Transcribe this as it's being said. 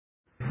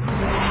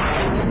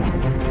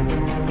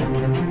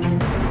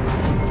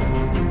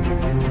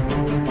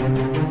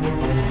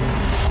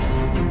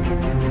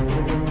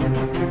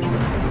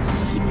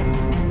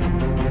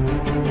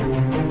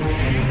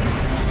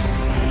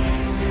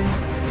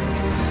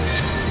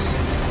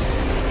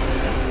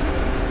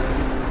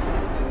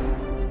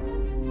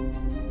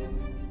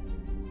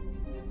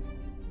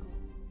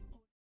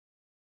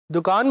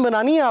दुकान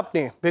बनानी है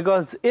आपने,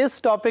 बिकॉज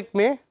इस टॉपिक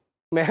में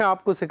मैं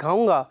आपको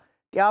सिखाऊंगा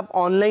कि आप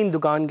ऑनलाइन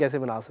दुकान कैसे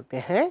बना सकते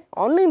हैं।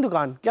 ऑनलाइन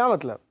दुकान क्या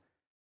मतलब?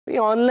 ये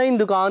ऑनलाइन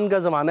दुकान का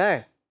ज़माना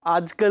है।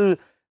 आजकल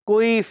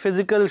कोई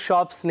फिजिकल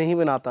शॉप्स नहीं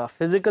बनाता।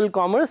 Physical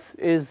commerce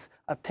is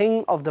a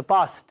thing of the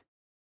past.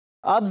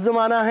 अब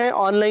ज़माना है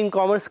ऑनलाइन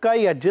कॉमर्स का,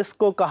 या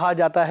जिसको कहा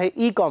जाता है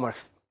e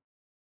commerce.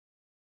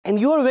 And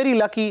you are very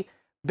lucky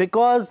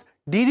because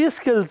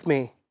DigiSkills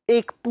में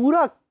एक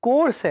पूरा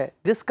कोर्स है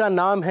जिसका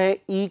नाम है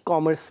ई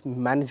कॉमर्स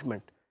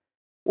मैनेजमेंट।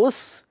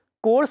 उस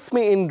कोर्स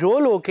में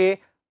इनरोल होके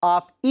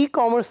आप ई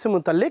कॉमर्स से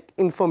मुतल्लिक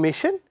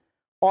इंफॉर्मेशन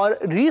और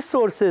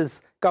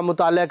रिसोर्सेज का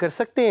मुताला कर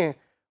सकते हैं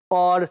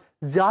और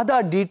ज़्यादा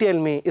डिटेल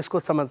में इसको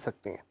समझ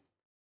सकते हैं।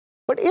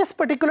 बट इस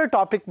पर्टिकुलर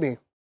टॉपिक में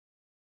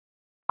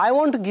I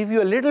want to give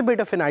you a little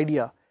bit of an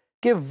idea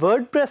कि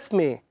वर्डप्रेस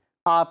में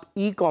आप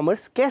ई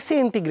कॉमर्स कैसे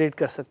इंटीग्रेट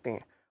कर सकते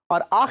हैं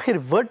और आखिर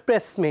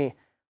वर्डप्रेस में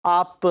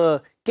आप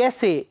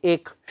कैसे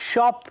एक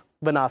शॉप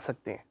बना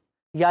सकते हैं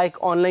या एक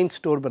ऑनलाइन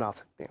स्टोर बना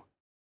सकते हैं।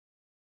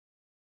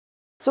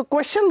 सो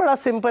क्वेश्चन बड़ा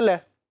सिंपल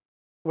है,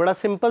 बड़ा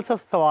सिंपल सा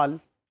सवाल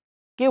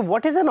कि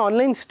what is an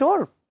online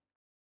store.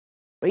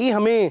 भाई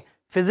हमें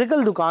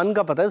फिजिकल दुकान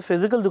का पता है,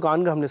 फिजिकल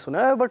दुकान का हमने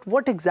सुना है, but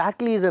what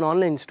exactly is an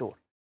online store?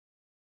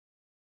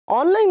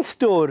 Online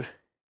store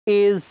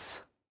is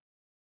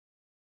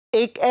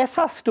एक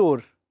ऐसा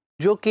स्टोर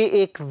जो कि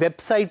एक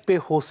वेबसाइट पे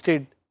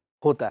होस्टेड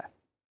होता है।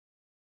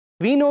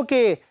 वी नो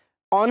के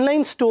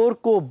ऑनलाइन स्टोर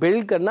को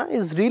बिल्ड करना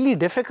इज रियली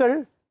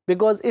डिफिकल्ट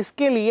बिकॉज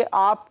इसके लिए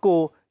आपको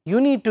you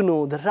need to know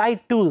the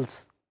right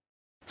tools.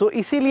 सो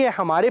इसीलिए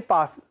हमारे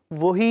पास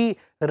वही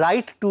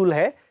राइट टूल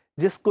है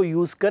जिसको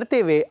यूज़ करते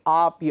हुए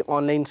आप ये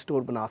ऑनलाइन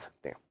स्टोर बना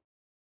सकते हैं,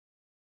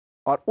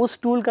 और उस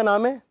टूल का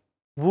नाम है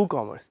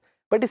WooCommerce।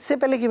 बट इससे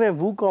पहले कि मैं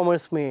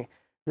WooCommerce में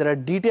ज़रा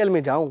डिटेल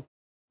में जाऊं,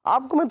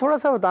 आपको मैं थोड़ा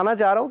सा बताना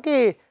चाह रहा हूं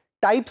कि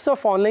टाइप्स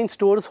ऑफ ऑनलाइन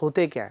स्टोर्स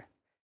होते क्या हैं।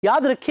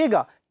 याद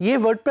रखिएगा, ये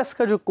वर्डप्रेस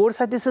का जो कोर्स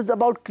है, this is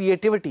about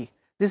creativity,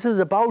 this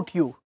is about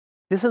you,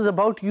 this is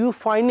about you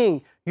finding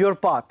your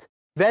path,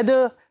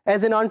 weather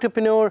as an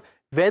entrepreneur,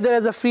 weather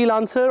as a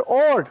freelancer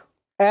और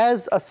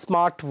एज अ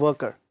स्मार्ट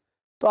वर्कर।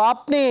 तो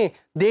आपने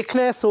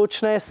देखना है,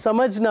 सोचना है,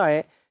 समझना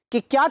है कि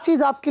क्या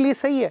चीज़ आपके लिए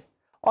सही है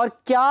और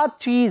क्या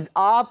चीज़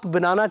आप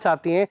बनाना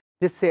चाहते हैं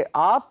जिससे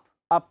आप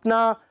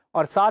अपना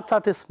और साथ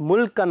साथ इस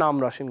मुल्क का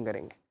नाम रोशन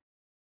करेंगे।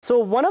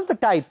 So one of the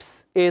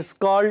types is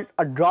called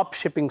a drop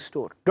shipping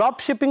store. Drop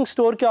shipping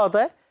store क्या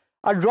होता है?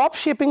 A drop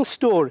shipping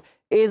store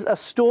is a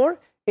store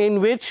in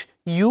which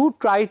you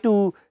try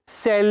to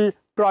cell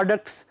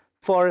products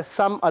for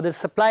some other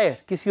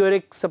supplier. किसी और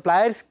एक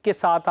supplier के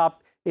साथ आप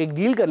एक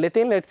डील कर लेते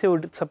हैं, लेट्स से वो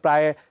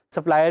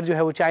सप्लायर जो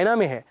है वो चाइना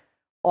में है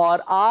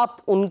और आप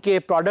उनके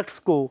प्रोडक्ट्स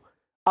को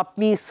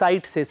अपनी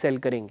साइट से सेल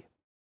करेंगे।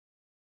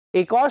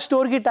 एक और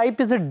स्टोर की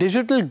type is a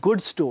digital good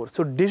store.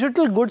 So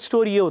digital good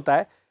store ये होता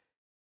है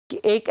कि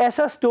एक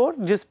ऐसा स्टोर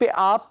जिस पे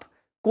आप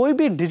कोई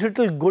भी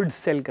डिजिटल गुड्स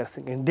सेल कर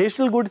सकें।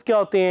 डिजिटल गुड्स क्या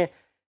होते हैं?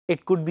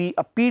 It could be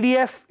a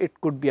PDF, it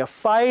could be a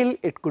file,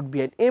 it could be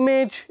an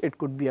image, it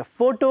could be a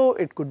photo,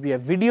 it could be a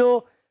video.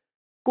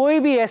 कोई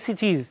भी ऐसी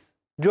चीज़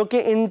जो कि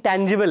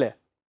इनटेंजिबल है,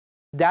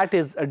 that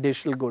is a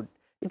digital good.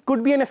 It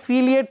could be N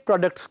affiliate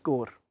product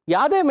score.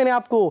 याद है मैंने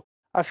आपको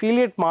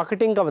एफिलिएट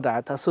मार्केटिंग का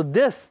बताया था। So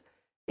this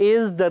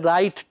is the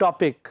right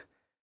topic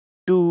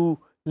to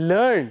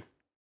learn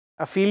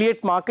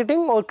affiliate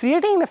marketing और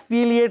creating an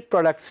affiliate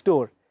product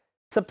store.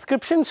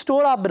 Subscription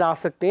store आप बना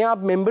सकते हैं, आप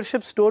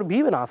मेंबरशिप स्टोर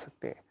भी बना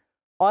सकते हैं,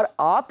 और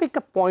आप एक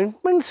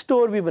अपॉइंटमेंट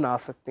स्टोर भी बना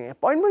सकते हैं।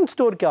 अपॉइंटमेंट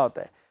स्टोर क्या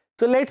होता है?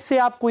 सो लेट्स से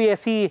आप कोई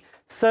ऐसी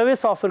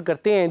सर्विस ऑफर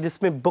करते हैं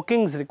जिसमें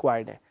बुकिंग्स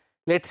रिक्वायर्ड हैं।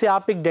 लेट्स से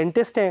आप एक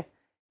डेंटिस्ट हैं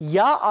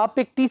या आप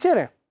एक टीचर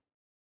हैं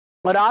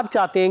और आप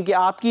चाहते हैं कि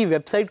आपकी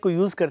वेबसाइट को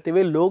यूज़ करते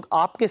हुए लोग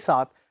आपके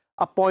साथ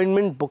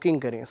अपॉइंटमेंट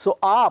बुकिंग करें। सो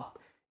आप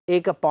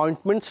एक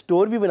अपॉइंटमेंट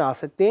स्टोर भी बना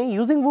सकते हैं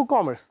using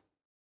WooCommerce।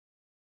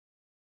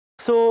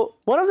 So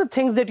one of the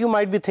things that you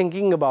might be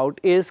thinking about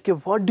is कि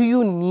what do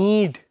you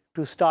need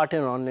to start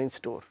an online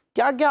store.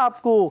 क्या क्या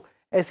आपको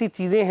ऐसी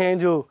चीज़ें हैं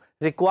जो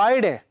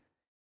रिक्वायर्ड है?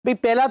 भाई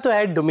पहला तो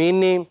है डोमेन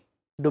नेम।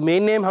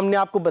 डोमेन नेम हमने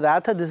आपको बताया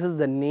था, this is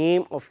the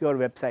name of your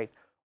website,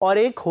 और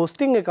एक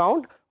होस्टिंग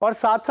अकाउंट, और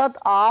साथ साथ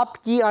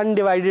आपकी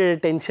undivided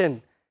attention.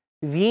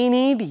 We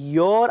need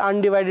your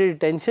undivided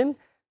attention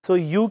so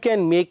you can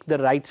make the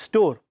right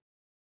store.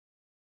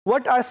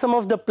 What are some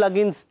of the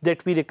plugins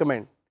that we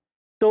recommend?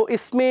 तो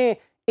इसमें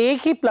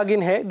एक ही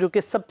plugin है जो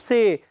कि सबसे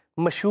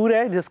मशहूर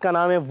है, जिसका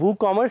नाम है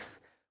WooCommerce.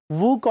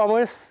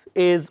 WooCommerce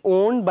is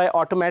owned by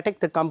Automatic,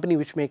 the company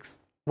which makes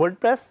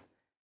WordPress.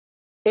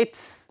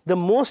 It's the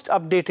most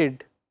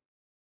updated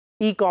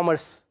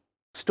e-commerce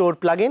store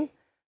plugin.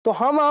 तो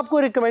हम आपको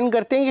रिकमेंड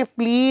करते हैं कि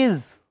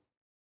प्लीज़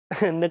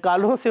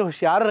निकालों से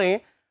होशियार रहें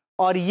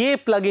और ये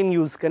प्लगइन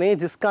यूज़ करें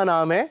जिसका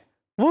नाम है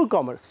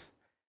WooCommerce.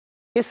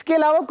 इसके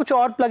अलावा कुछ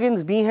और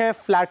प्लगइन्स भी हैं,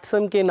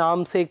 फ्लैटसम के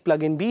नाम से एक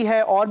प्लगइन भी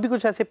है, और भी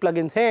कुछ ऐसे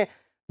प्लगइन्स हैं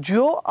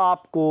जो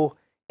आपको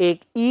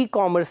एक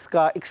ई-कॉमर्स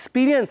का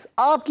एक्सपीरियंस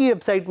आपकी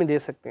वेबसाइट में दे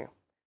सकते हैं।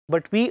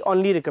 But we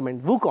only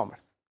recommend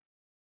WooCommerce.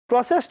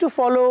 Process to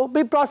follow,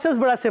 भाई प्रोसेस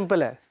बड़ा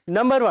सिंपल है।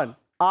 नंबर 1,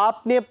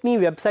 आपने अपनी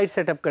वेबसाइट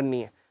सेटअप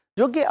करनी है,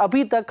 जो कि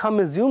अभी तक हम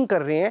अज्यूम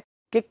कर रहे हैं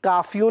कि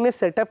काफ़ियों ने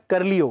सेटअप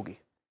कर ली होगी।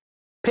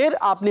 फिर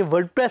आपने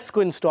वर्डप्रेस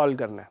को इंस्टॉल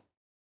करना है।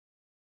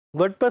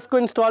 वर्डप्रेस को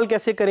इंस्टॉल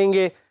कैसे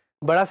करेंगे?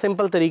 बड़ा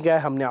सिंपल तरीका है,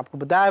 हमने आपको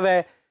बताया हुआ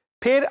है।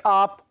 फिर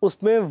आप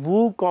उसमें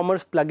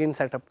WooCommerce प्लगइन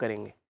सेटअप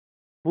करेंगे।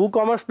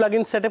 WooCommerce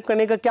प्लगइन सेटअप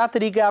करने का क्या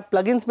तरीका है? आप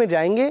प्लगइन्स में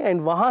जाएंगे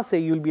एंड वहां से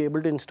you will be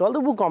able to install the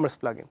WooCommerce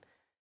plugin.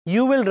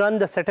 You will run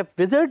the setup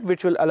wizard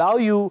which will allow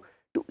you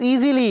to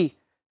easily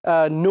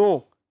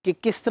know कि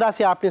किस तरह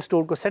से आपने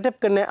स्टोर को सेटअप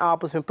करना है।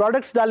 आप उसमें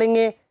प्रोडक्ट्स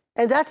डालेंगे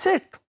एंड दैट्स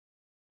इट।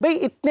 भाई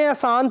इतने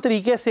आसान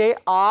तरीके से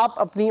आप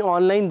अपनी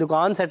ऑनलाइन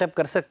दुकान सेटअप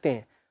कर सकते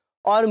हैं।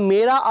 और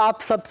मेरा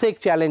आप सबसे एक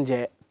चैलेंज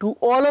है, to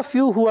all of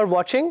you who are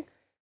watching,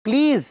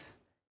 please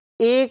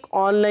एक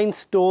ऑनलाइन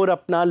स्टोर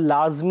अपना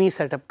लाजमी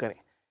सेटअप करें,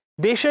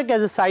 बेशक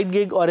एज ए साइड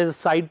गिग और as a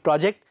side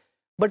project.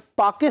 But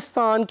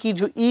Pakistan की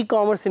जो ई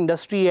कॉमर्स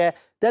इंडस्ट्री है,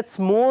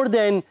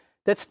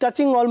 that's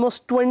touching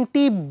almost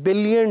 $20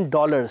 billion।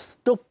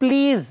 तो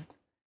प्लीज़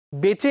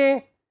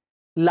बेचें,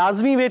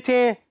 लाजमी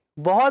बेचें,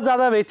 बहुत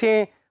ज़्यादा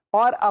बेचें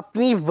और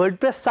अपनी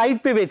वर्डप्रेस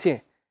साइट पे बेचें।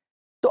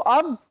 तो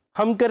अब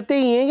हम करते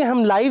ही हैं कि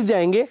हम लाइव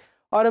जाएंगे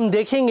और हम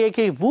देखेंगे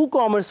कि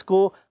WooCommerce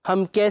को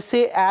हम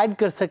कैसे ऐड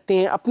कर सकते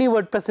हैं अपनी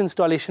वर्डप्रेस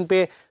इंस्टॉलेशन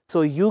पे,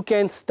 so you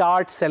can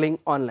start selling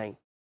online.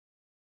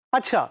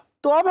 अच्छा,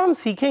 तो अब हम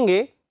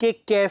सीखेंगे कि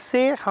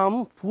कैसे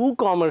हम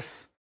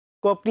WooCommerce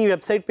को अपनी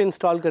वेबसाइट पे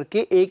इंस्टॉल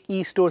करके एक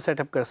ई स्टोर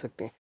सेटअप कर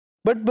सकते हैं।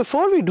 But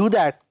before we do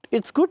that,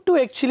 it's good to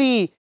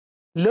actually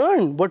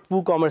learn what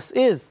WooCommerce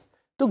is.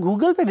 तो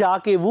गूगल पे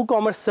जाके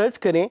WooCommerce सर्च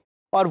करें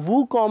और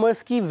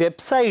WooCommerce की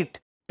वेबसाइट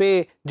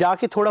पे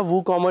जाके थोड़ा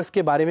WooCommerce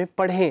के बारे में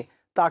पढ़ें,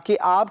 ताकि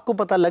आपको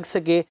पता लग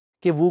सके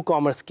कि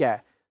WooCommerce क्या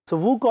है। सो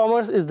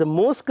WooCommerce is the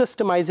most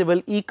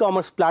customisable e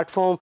commerce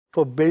platform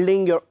for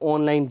building your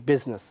online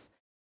business.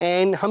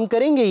 And हम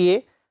करेंगे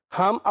ये,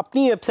 हम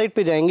अपनी वेबसाइट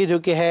पे जाएंगे जो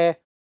कि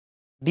है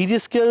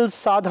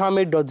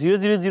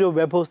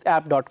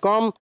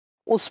DigiSkills.000webhostapp.com।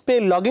 उस पे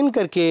लॉगिन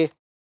करके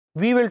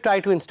we will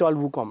try to install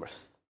WooCommerce।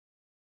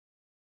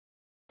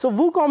 So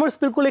WooCommerce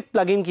बिल्कुल एक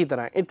प्लगइन की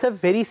तरह है, it's a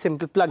very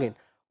simple plugin.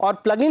 और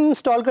प्लगइन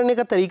इंस्टॉल करने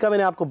का तरीका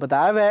मैंने आपको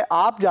बताया हुआ है।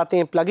 आप जाते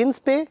हैं प्लगइन्स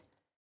पे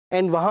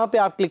एंड वहाँ पे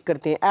आप क्लिक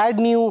करते हैं add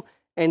new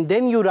and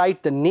then you right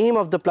the name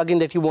of the plugin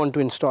that you want to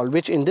install,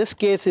 which in this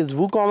case is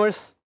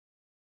WooCommerce।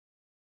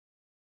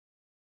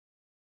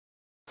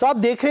 तो आप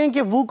देख रहे हैं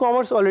कि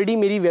WooCommerce ऑलरेडी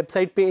मेरी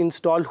वेबसाइट पे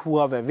इंस्टॉल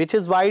हुआ है, which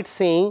is why it's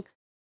saying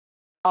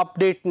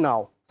update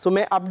now. सो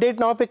मैं अपडेट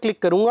नाउ पे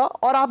क्लिक करूंगा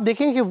और आप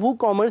देखें कि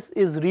WooCommerce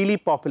is really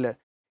popular.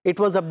 It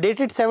was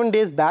updated 7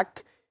 days back,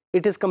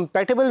 it is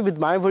compatible with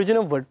my version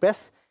of WordPress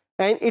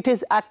and it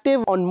is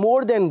active on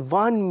more than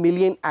 1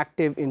 million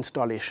active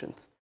installations।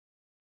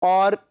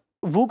 और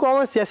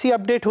WooCommerce जैसे ही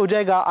update हो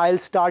जाएगा,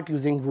 I'll start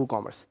using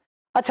WooCommerce।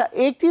 अच्छा,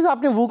 एक चीज़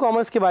आपने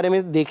WooCommerce के बारे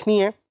में देखनी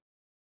है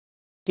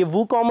कि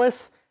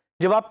WooCommerce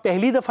जब आप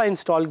पहली दफ़ा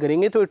इंस्टॉल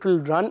करेंगे तो it will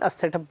run a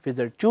setup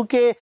wizard.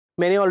 चूँकि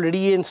मैंने ऑलरेडी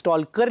ये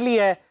इंस्टॉल कर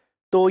लिया है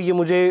तो ये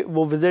मुझे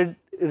वो विज़ार्ड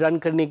रन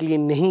करने के लिए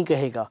नहीं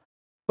कहेगा।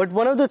 But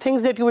one of the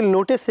things that you will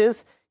notice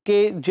is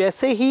कि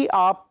जैसे ही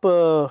आप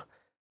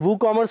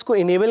WooCommerce को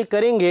इनेबल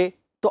करेंगे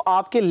तो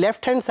आपके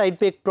लेफ्ट हैंड साइड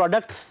पे एक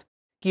प्रोडक्ट्स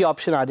की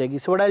ऑप्शन आ जाएगी।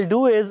 So what I will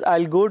do is I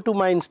will go to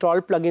my install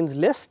plugins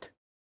list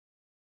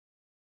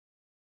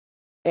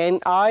and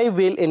I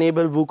will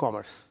enable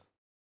WooCommerce।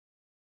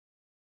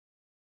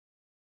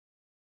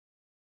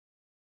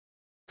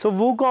 So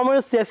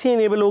WooCommerce जैसे ही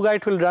enable होगा,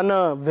 it will run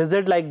a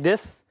wizard like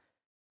this.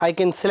 I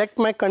can select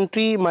my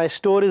country, my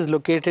store is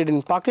located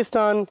in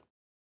Pakistan।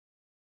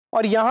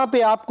 और यहाँ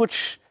पे आप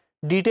कुछ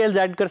details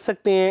add कर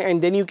सकते हैं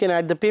and then you can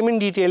add the payment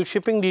detail,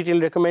 shipping detail,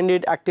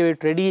 recommended,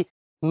 activate, ready।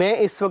 मैं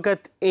इस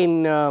वक्त in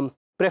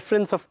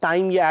preference of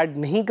time ये add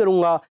नहीं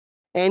करूँगा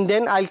and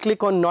then I'll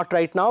click on not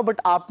right now, but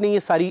आपने ये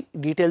सारी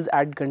details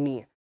add करनी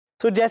है।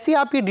 So जैसे ही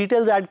आप ये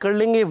details add कर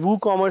लेंगे,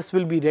 WooCommerce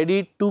will be ready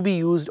to be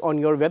used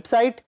on your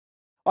website।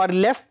 और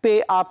लेफ्ट पे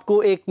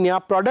आपको एक नया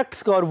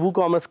प्रोडक्ट्स का और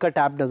WooCommerce का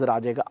टैब नज़र आ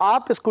जाएगा।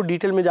 आप इसको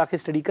डिटेल में जाके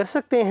स्टडी कर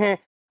सकते हैं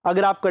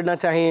अगर आप करना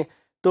चाहें।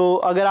 तो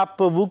अगर आप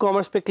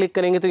WooCommerce पे क्लिक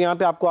करेंगे तो यहाँ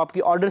पे आपको आपकी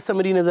ऑर्डर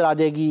समरी नज़र आ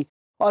जाएगी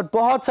और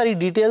बहुत सारी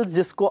डिटेल्स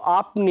जिसको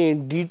आपने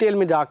डिटेल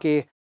में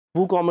जाके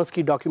WooCommerce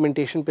की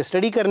डॉक्यूमेंटेशन पे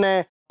स्टडी करना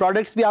है।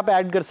 प्रोडक्ट्स भी आप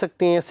ऐड कर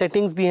सकते हैं,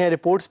 सेटिंग्स भी हैं,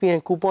 रिपोर्ट्स भी हैं,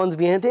 कूपन्स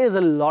भी हैं। There is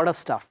a lot of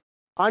stuff.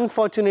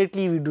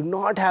 Unfortunately we do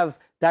not have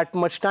that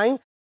much time,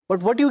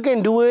 but what you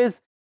can do is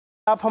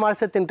आप हमारे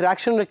साथ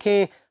इंटरेक्शन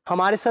रखें,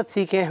 हमारे साथ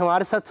सीखें,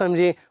 हमारे साथ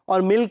समझें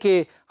और मिल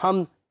के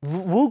हम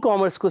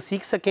WooCommerce को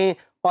सीख सकें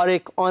और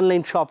एक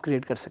ऑनलाइन शॉप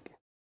क्रिएट कर सकें।